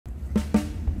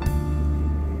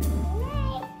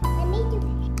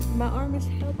My arm is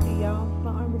healthy, y'all.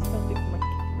 My arm is healthy for my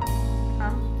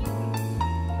huh?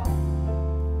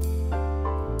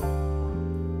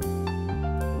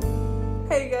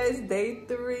 Hey guys, day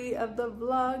 3 of the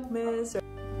Vlogmas. It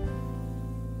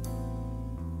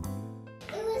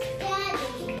was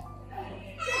Daddy.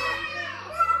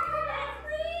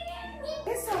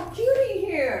 It's so cute in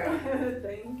here.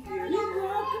 Thank you. You're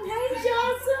welcome. Hey,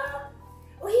 Johnson.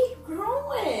 Oh, he's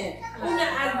growing.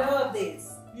 I love this.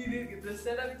 You did get the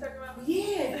setup you talking about?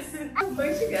 Yes.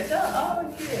 But you got your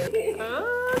own gift.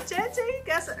 Oh, JJ, you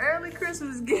got some early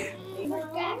Christmas gift.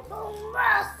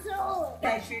 Muscle.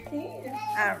 I sure can.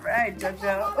 All right,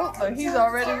 JoJo. Oh, look, he's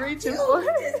already reaching for it.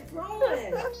 It's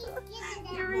growing.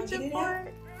 You're reaching for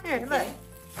it. Here, look.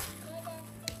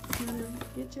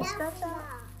 Get your stuff out.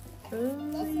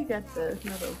 Oh, you got the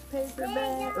little paper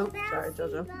bag. Oh, sorry,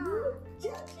 JoJo.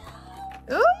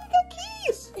 Oh, you got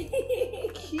keys.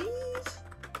 Keys.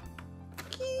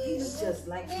 He's just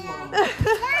like your mom.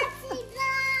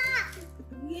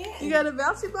 Yeah. You got a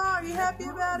bouncy ball? Are you happy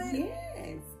about it?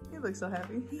 Yes. You look so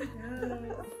happy. He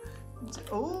does.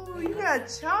 Oh, you got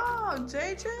chalk,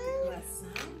 JJ. My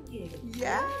son gets it.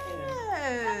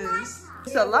 Yes.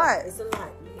 It's a lot. It's a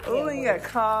lot. Oh, you got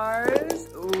cars.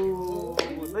 Ooh,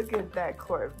 look at that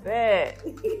Corvette.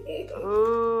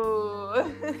 Ooh.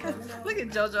 Look at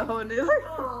JoJo holding it.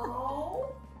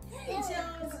 Oh. Hey,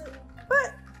 Johnson.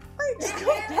 What? Wait, just go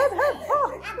down that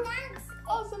ball.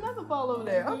 Oh, it's another ball over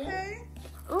there. Okay.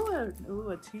 Ooh,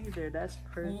 a teaser. That's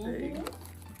perfect.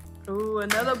 Ooh,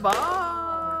 another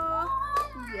ball.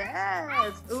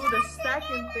 Yes. Ooh, the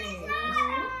stacking thing.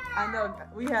 I know.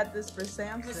 We had this for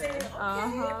Samson.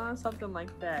 Uh-huh. Something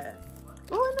like that.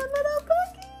 Ooh, and a little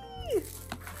cookie.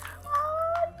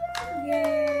 Oh,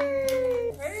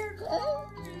 yay. Very cool.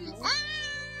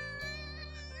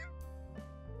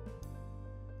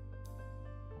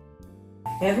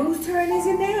 And whose turn is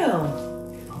it now?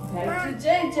 Back to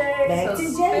JJ. Back to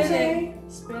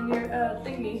JJ. Spin your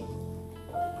thingy.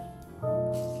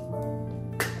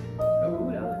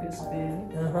 Oh, that was a good spin.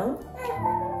 Uh-huh.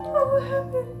 Oh, what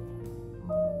happened?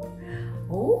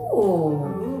 Ooh.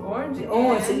 Ooh, orange.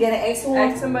 Orange. So you got an extra one?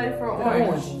 Ask somebody for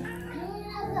orange.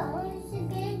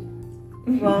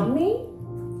 From me?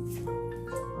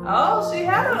 Oh, she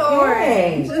had an Okay.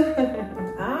 orange.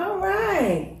 All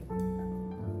right.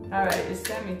 All right, it's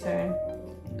Sammy's turn.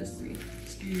 Let's see.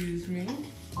 Excuse me.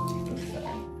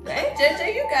 Hey,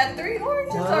 JJ, you got 3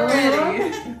 oranges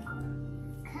already.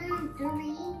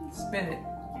 Spin it.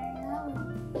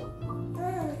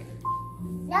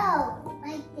 No,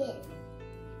 like this.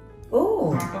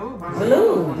 Ooh. Oh,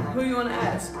 Blue. Who you want to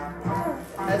ask?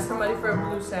 Ask somebody for a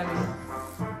blue, Sammy.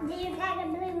 Do you have a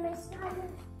blue mascara?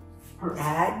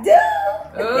 I do.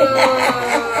 Oh.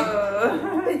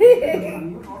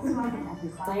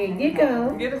 There you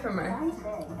go. Get it from her.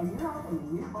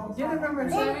 Get it from her,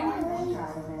 Sammy.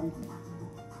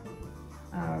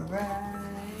 All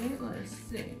right, let's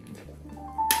see.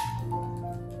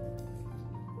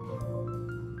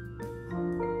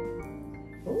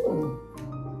 Ooh.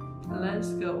 Let's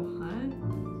go,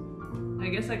 hon. I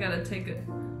guess I gotta take a.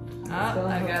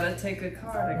 I gotta take a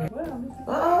card again.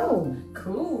 Well, Oh.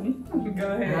 cool. Go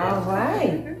ahead. All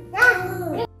right.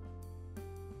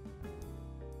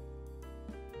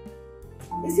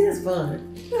 This is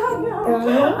fun.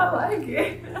 I like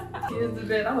it. Here's the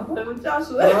bed. I'm gonna play with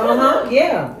Joshua. Uh-huh.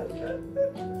 Yeah.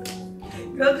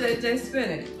 Go, JJ, spin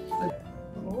it.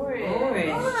 Orange.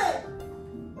 Orange.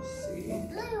 Let's see.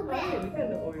 Blue Oh, bag. we got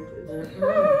the oranges.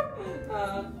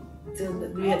 Do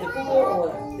we have to pour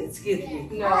or excuse me?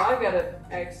 No, I gotta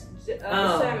ask.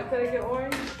 Sammy, can I get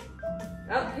orange?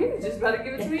 Oh, he was just about to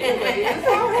give it to me anyway. Can I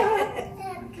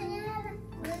have a blue?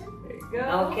 There you go.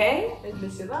 Okay. It's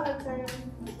Miss Yolanda turn.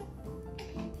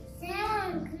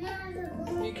 Sam, can I have a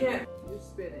blue? You can't. Just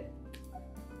spin it.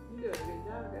 You doing a good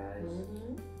job, guys.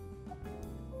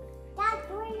 That's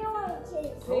 3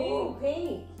 oranges. Ooh,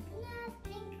 pink. Can I have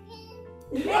pink again?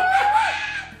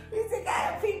 You said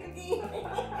got a pink again.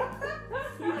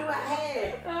 You knew I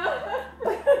had.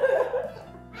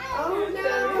 Oh no.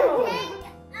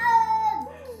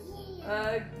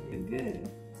 You're good.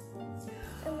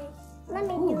 Let me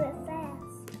do it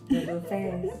fast. A little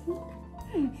fast.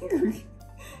 You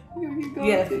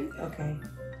Yeah. Okay.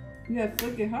 You gotta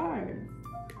flick it hard.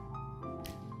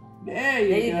 There There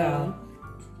you you go.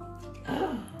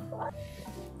 go.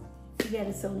 You got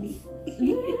it so neat.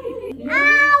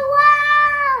 Oh,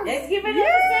 wow! Let's give it up to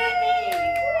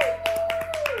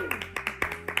Sammy.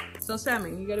 So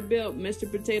Sammy, you gotta build Mr.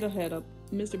 Potato Head up.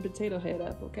 Mr. Potato Head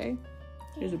up, okay?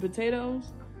 Here's the potatoes.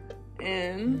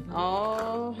 and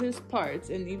all his parts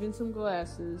and even some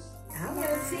glasses. I want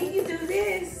to see you do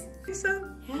this. So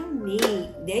How neat.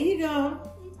 There you go.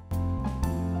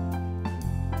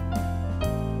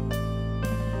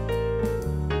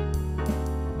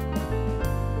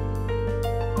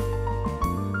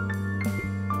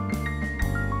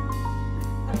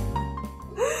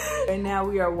 right now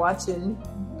we are watching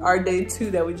our day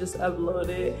 2 that we just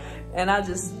uploaded, and I'm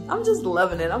just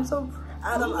loving it. I'm so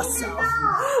proud of myself.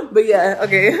 But yeah,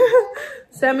 okay.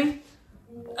 Sammy,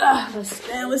 let's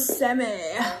stand with Sammy.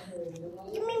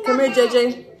 Come here,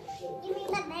 JJ. Give me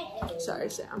the bag. Sorry,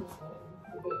 Sam.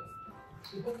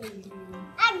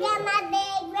 I got my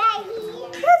bag right here.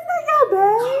 That's not your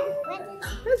bag. What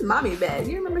is That's mommy bag.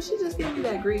 You remember she just gave me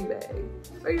that green bag.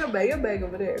 Where your bag? Your bag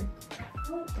over there.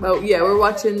 Oh yeah, we're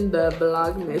watching the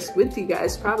VLOGMAS with you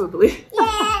guys probably.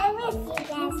 Yeah, with you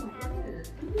guys.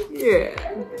 Yeah.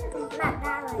 My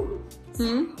ball.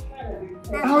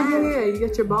 Oh yeah, you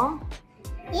got your ball?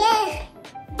 Yeah.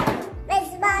 Miss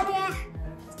Mother,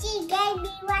 she gave me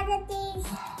one of these.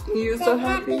 You so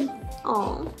happy?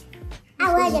 Oh.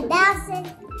 I was bouncing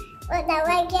when I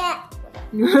wake up.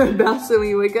 You're bouncing when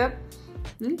you wake up?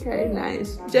 Okay,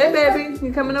 nice. Jay baby,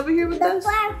 you coming over here with us?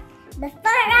 Before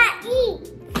I eat,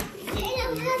 you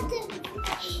don't have to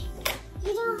do.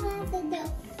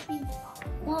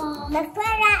 Before I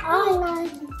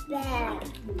eat,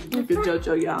 Look at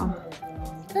JoJo, y'all.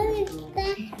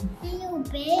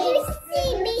 you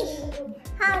see me?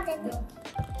 How did it?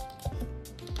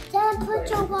 Don't put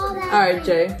your ball out. All right,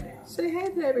 Jay. Say hey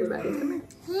to everybody. Come here.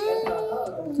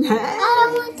 I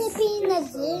don't want to be in the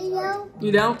video.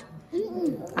 You don't?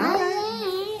 Not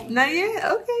yet. Not yet?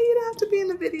 Okay, you don't have to be in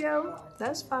the video.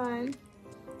 That's fine.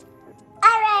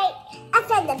 Alright, I'm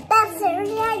gonna bounce it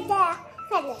right now.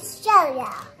 I'm gonna show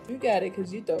y'all. You got it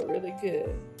because you throw really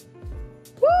good.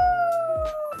 Woo!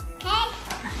 Okay?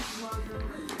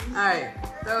 All right,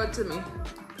 throw it to me.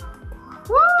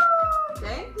 Woo!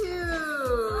 Thank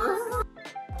you.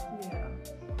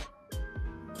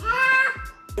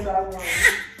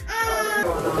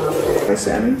 Hey,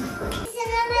 Sammy.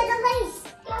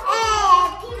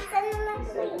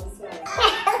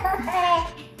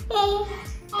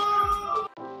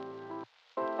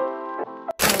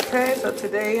 Okay, so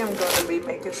today I'm going to be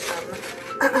making some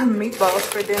meatballs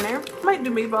for dinner. I might do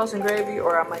meatballs and gravy,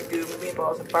 or I might do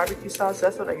meatballs and barbecue sauce.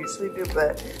 That's what I usually do,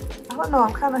 but I don't know.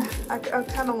 I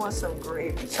kind of want some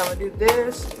gravy. So I'm gonna do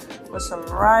this with some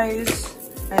rice.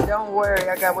 And don't worry,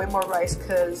 I got way more rice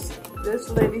because this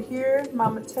lady here,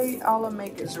 Mama Tate, all I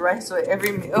make is rice with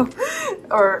every meal.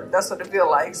 Or that's what it feels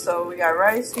like. So we got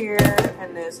rice here,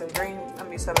 and then some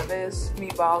some of this,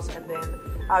 meatballs, and then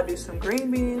I'll do some green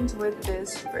beans with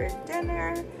this for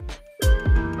dinner.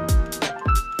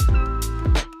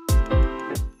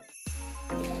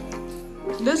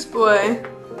 This boy,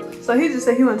 so he just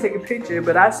said he want to take a picture,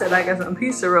 but I said I got some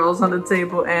pizza rolls on the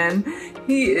table, and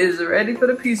he is ready for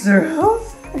the pizza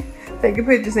rolls. Take a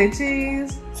picture, say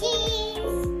cheese. Cheese.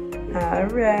 All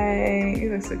right,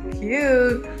 you look so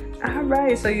cute. All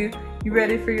right, so you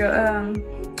ready for your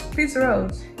pizza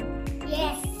rolls?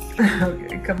 Yes.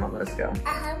 Okay, come on, let's go. I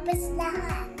hope it's not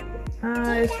hot.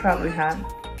 It's probably hot.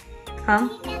 Huh?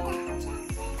 You got the hot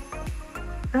chocolate.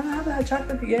 I don't have the hot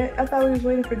chocolate yet. I thought we was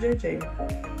waiting for JJ.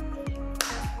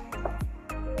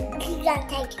 He's gonna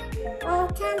take a long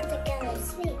time to go to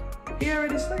sleep. He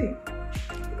already asleep.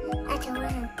 I don't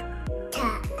want him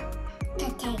to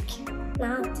take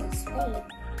long to sleep.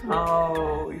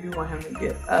 Oh, you want him to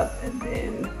get up and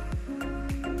then.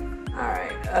 All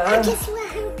right. I just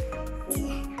want him to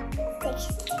get up.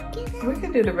 We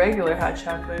could do the regular hot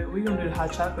chocolate. We're gonna do the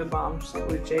hot chocolate bombs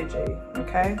with JJ,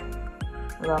 okay?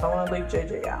 Because I don't want to leave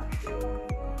JJ out.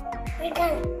 We're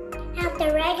gonna have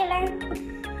the regular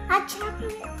hot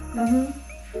chocolate.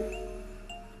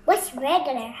 What's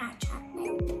regular hot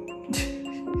chocolate?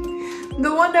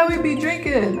 The one that we be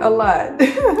drinking a lot.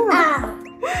 Oh.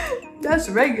 That's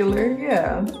regular,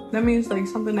 yeah. That means like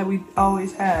something that we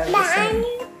always have. Behind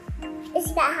you?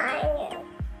 It's behind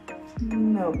you.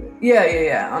 No.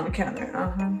 Yeah, on the counter.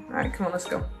 All right, come on, let's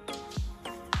go.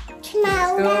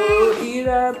 Let's go eat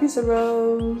our pizza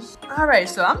rolls. All right,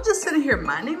 so I'm just sitting here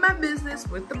minding my business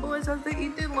with the boys as they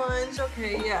eat their lunch.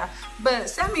 Okay, yeah. But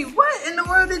Sammy, what in the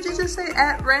world did you just say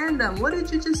at random? What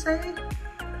did you just say?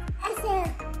 I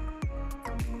said,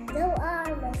 no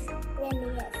arms.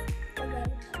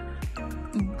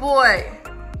 Boy,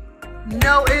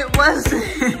 no, it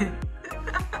wasn't.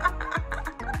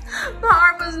 My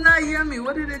arm was not yummy.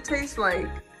 What did it taste like?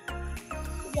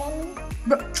 Yummy.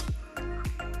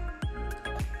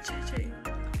 JJ.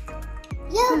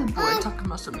 Yeah, Boy, talking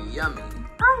about some yummy.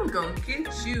 I'm gonna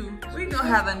get you. We gonna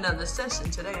have another session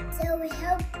today. So we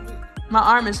help you. My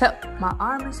arm is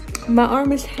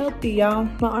healthy, y'all.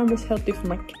 My arm is healthy for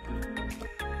my.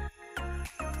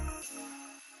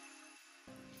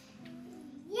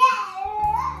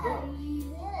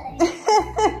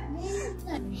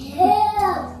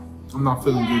 I'm not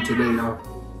feeling good today, y'all.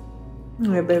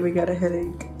 Yeah, baby got a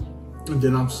headache. And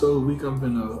then I'm so weak. I'm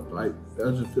gonna like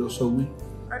I just feel so weak.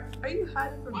 Are you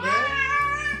hiding from Dad?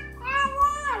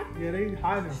 Yeah, they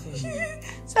hiding from me.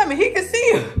 Sammy, he can see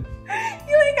you.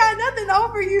 You ain't got nothing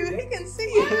over you. He can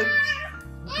see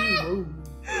you.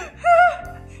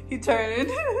 He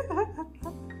turned.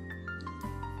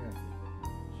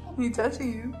 He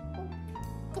touching you.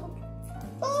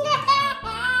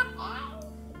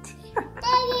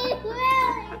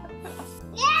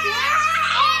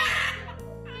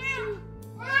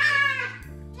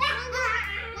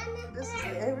 This is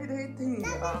an everyday thing,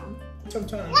 y'all.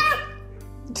 Sometimes,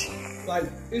 like,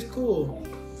 it's cool.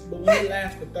 But when it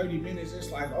lasts for 30 minutes,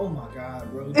 it's like, oh my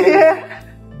God, bro.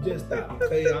 Just stop,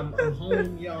 okay? I'm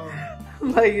home, y'all.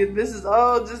 Like, this is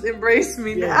all, just embrace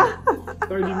me now.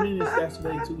 30 minutes, that's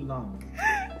way too long.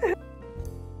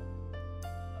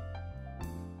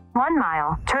 1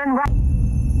 mile, turn right.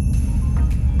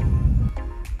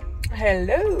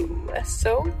 Hello.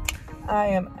 So, I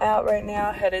am out right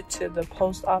now, headed to the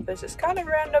post office. It's kind of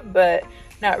random, but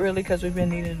not really because we've been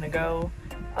needing to go.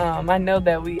 I know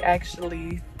that we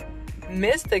actually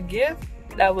missed a gift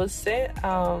that was sent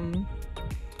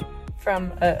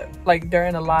from like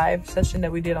during a live session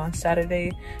that we did on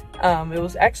Saturday. It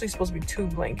was actually supposed to be 2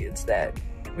 blankets that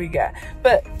we got,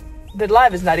 but the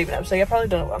live is not even up, so you probably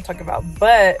don't know what I'm talking about.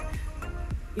 But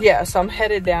yeah, so I'm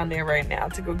headed down there right now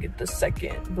to go get the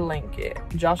 2nd blanket.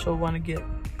 Joshua want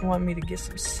me to get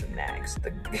some snacks.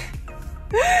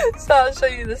 So I'll show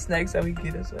you the snacks that we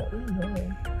get as well. Oh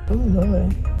Lord. Oh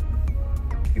Lord.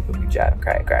 People be driving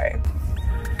cry.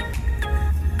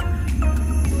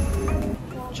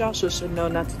 Joshua should know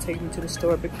not to take me to the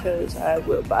store because I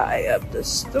will buy up the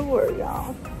store,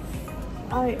 y'all.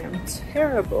 I am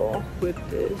terrible with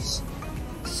this.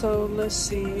 So let's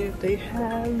see if they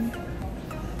have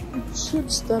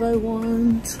chips that I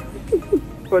want.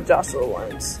 What Joshua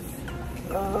wants.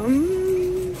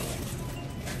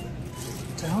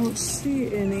 Don't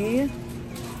see any.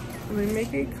 Let me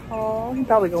make a call. I'm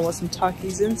probably gonna want some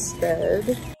Takis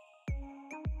instead.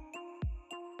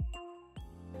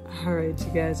 All right,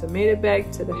 you guys, I made it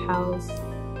back to the house.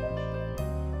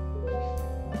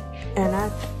 And I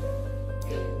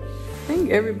think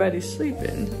everybody's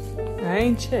sleeping. I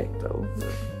ain't checked though.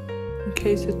 In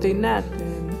case if they not,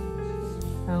 then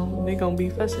they gonna be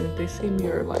fussing if they see me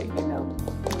or like, you know.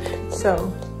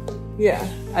 So yeah,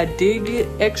 I did get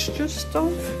extra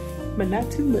stuff, but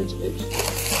not too much extra.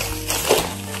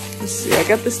 Let's see, I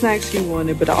got the snacks he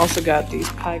wanted, but I also got these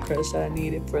pie crusts that I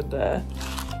needed for the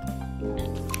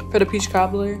peach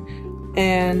cobbler.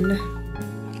 And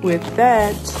with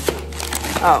that,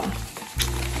 oh,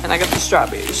 and I got the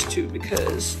strawberries too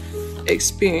because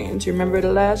experience. You remember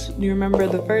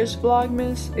the first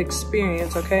Vlogmas?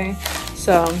 Experience, okay?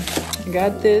 So I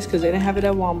got this because they didn't have it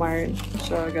at Walmart,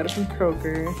 so I got it from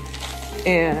Kroger.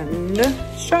 And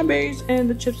strawberries and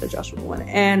the chips that Joshua wanted,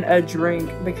 and a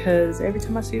drink because every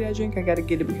time I see that drink I gotta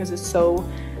get it because it's so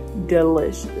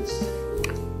delicious.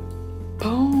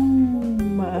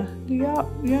 Boom. Do y'all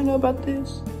know about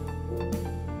this?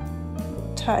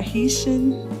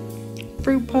 Tahitian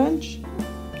fruit punch?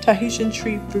 Tahitian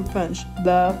tree fruit punch,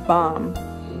 the bomb.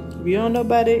 If you don't know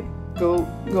about it, go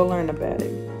learn about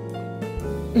it.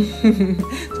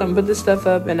 So I'm gonna put this stuff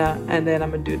up and then I'm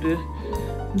gonna do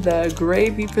the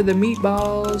gravy for the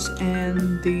meatballs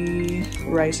and the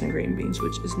rice and green beans,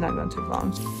 which is not gonna take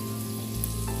long.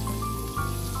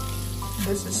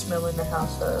 This is smelling the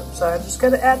house up, so I just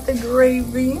gotta add the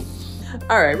gravy.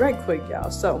 All right quick, y'all.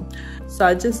 So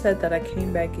I just said that I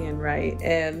came back in, right?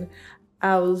 And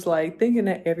I was like thinking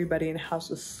that everybody in the house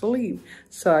was asleep.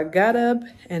 So I got up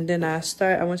and then I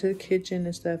went to the kitchen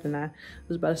and stuff, and I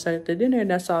was about to start the dinner,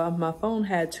 and I saw my phone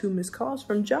had 2 missed calls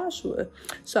from Joshua.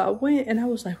 So I went and I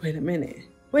was like, wait a minute.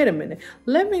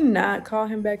 Let me not call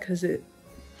him back because it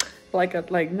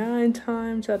like 9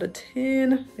 times out of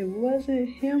 10, it wasn't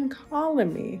him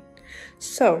calling me.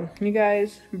 So you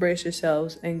guys brace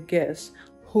yourselves and guess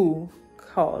who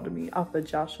called me off of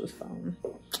Joshua's phone.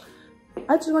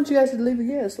 I just want you guys to leave a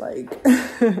guess, like,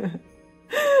 do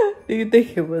you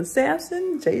think it was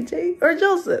Samson, JJ, or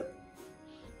Joseph?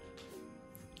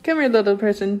 Come here, little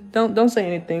person. Don't say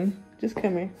anything. Just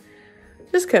come here.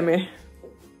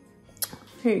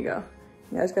 Here you go.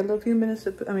 You guys got a little few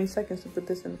seconds to put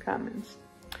this in the comments.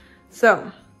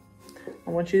 So, I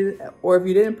want you to, or if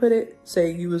you didn't put it,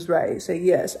 say you was right. Say,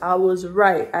 yes, I was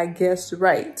right. I guessed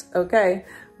right. Okay?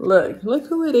 Look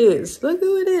who it is. Look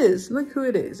who it is. Look who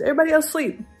it is. Everybody else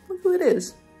sleep. Look who it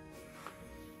is.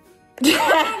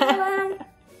 I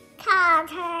called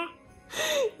her.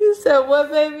 You said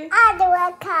what, baby? I don't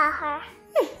want to call her.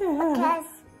 Because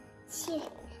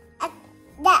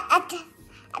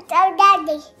I told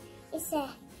Daddy. He said,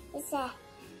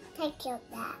 take your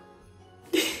dad.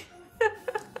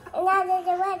 And I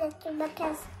didn't want to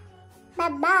because my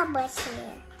mom was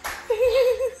here.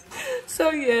 So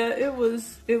yeah, it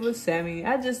was Sammy.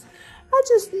 I just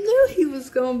knew he was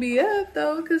gonna be up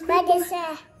though, cause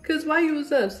why you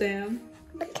was up, Sam?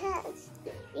 Because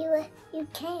you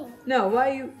came. No,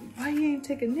 why you ain't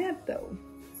take a nap though?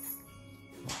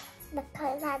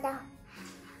 Because I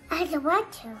don't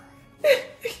want to.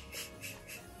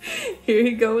 Here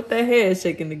he go with that head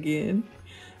shaking again.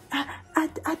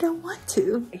 I don't want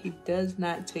to. He does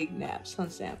not take naps, huh,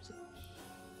 Samson?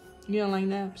 You don't like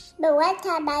naps? But one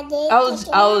time I did.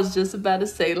 I was just about to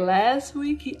say, last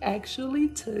week he actually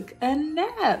took a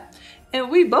nap. And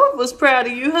we both was proud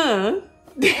of you, huh?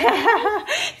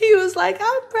 He was like,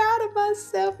 I'm proud of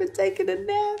myself for taking a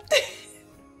nap.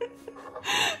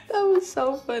 That was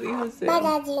so funny. But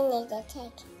I do need to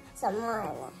take some more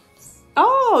naps.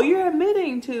 Oh, you're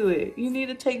admitting to it. You need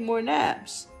to take more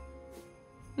naps.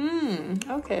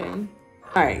 Okay. All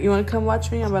right, you want to come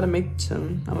watch me? I'm about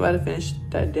to finish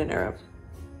that dinner up.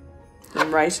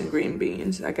 Some rice and green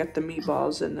beans. I got the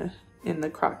meatballs in the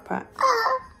crock pot.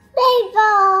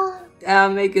 Meatball.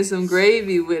 I'm making some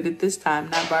gravy with it this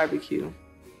time, not barbecue.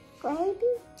 Gravy?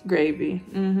 Gravy.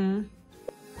 Mm-hmm.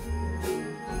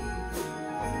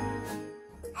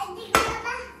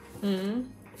 Mm-hmm.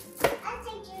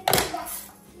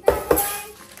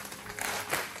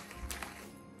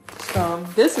 So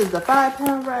this is the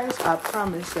 5-pound rice. I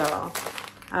promise y'all.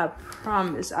 I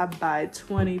promise I buy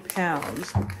 20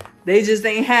 pounds. They just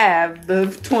ain't have the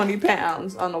 20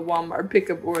 pounds on the Walmart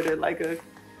pickup order like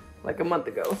a month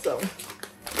ago. So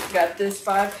got this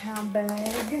 5-pound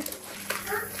bag.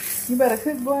 You better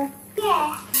cook, boy.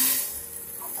 Yeah.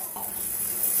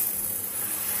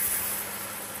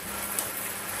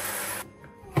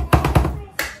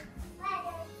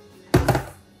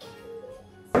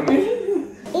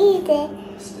 Eat it.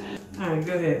 All right,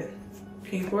 go ahead.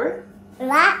 Can you pour it?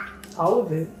 What? All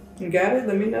of it. You got it?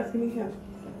 Let me know if you need help.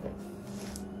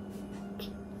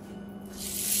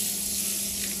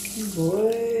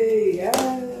 Boy,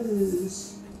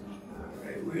 yes. All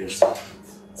right, where's...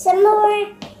 Some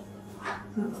more.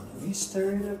 Let me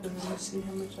stir it up and let me see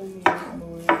how much I need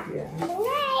more. Yeah. All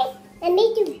right. Let me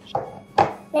do it.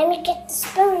 Let me get the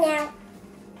spoon out.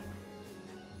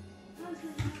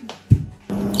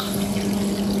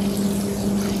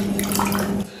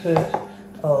 Put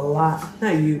a lot,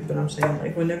 not you, but I'm saying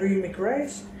like whenever you make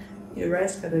rice, your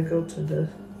rice gotta go to the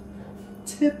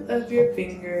tip of your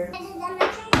finger.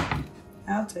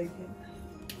 I'll take it.